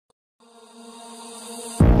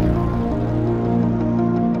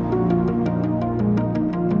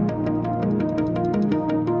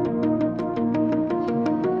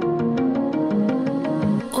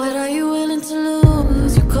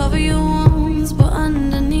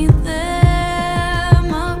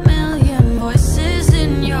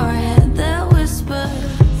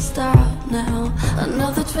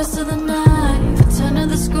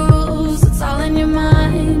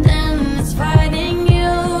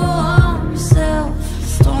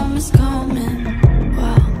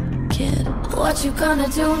What you gonna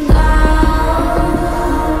do now?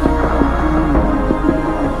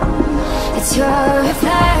 It's your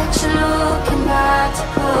reflection looking back to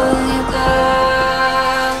pull you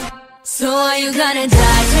down. So are you gonna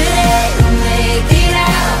die today or make it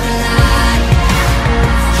out alive?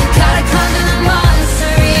 You gotta conquer the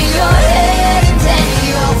monster in your head, and then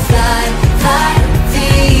you'll fly, fly,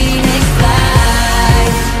 Phoenix fly.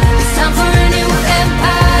 It's time for a new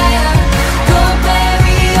empire. Go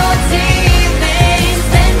bury your demons,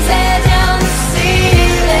 then tear down the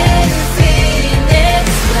ceiling, Phoenix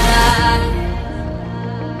fly.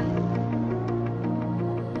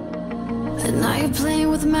 And now you're playing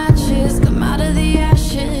with matches, come out of the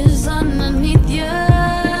ashes underneath you. A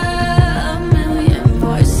million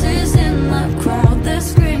voices in the crowd, they're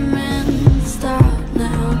screaming, stop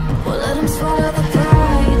now. Well, let them swallow the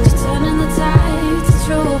pride, you're turning the tide to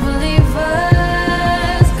true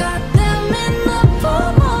believers. Got them in the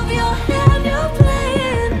palm of your hand, you're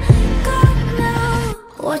playing God now.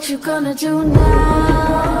 What you gonna do now?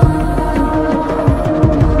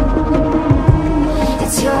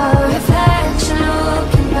 It's your reflection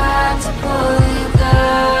looking back to pull you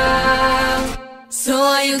down. So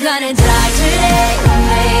are you gonna die?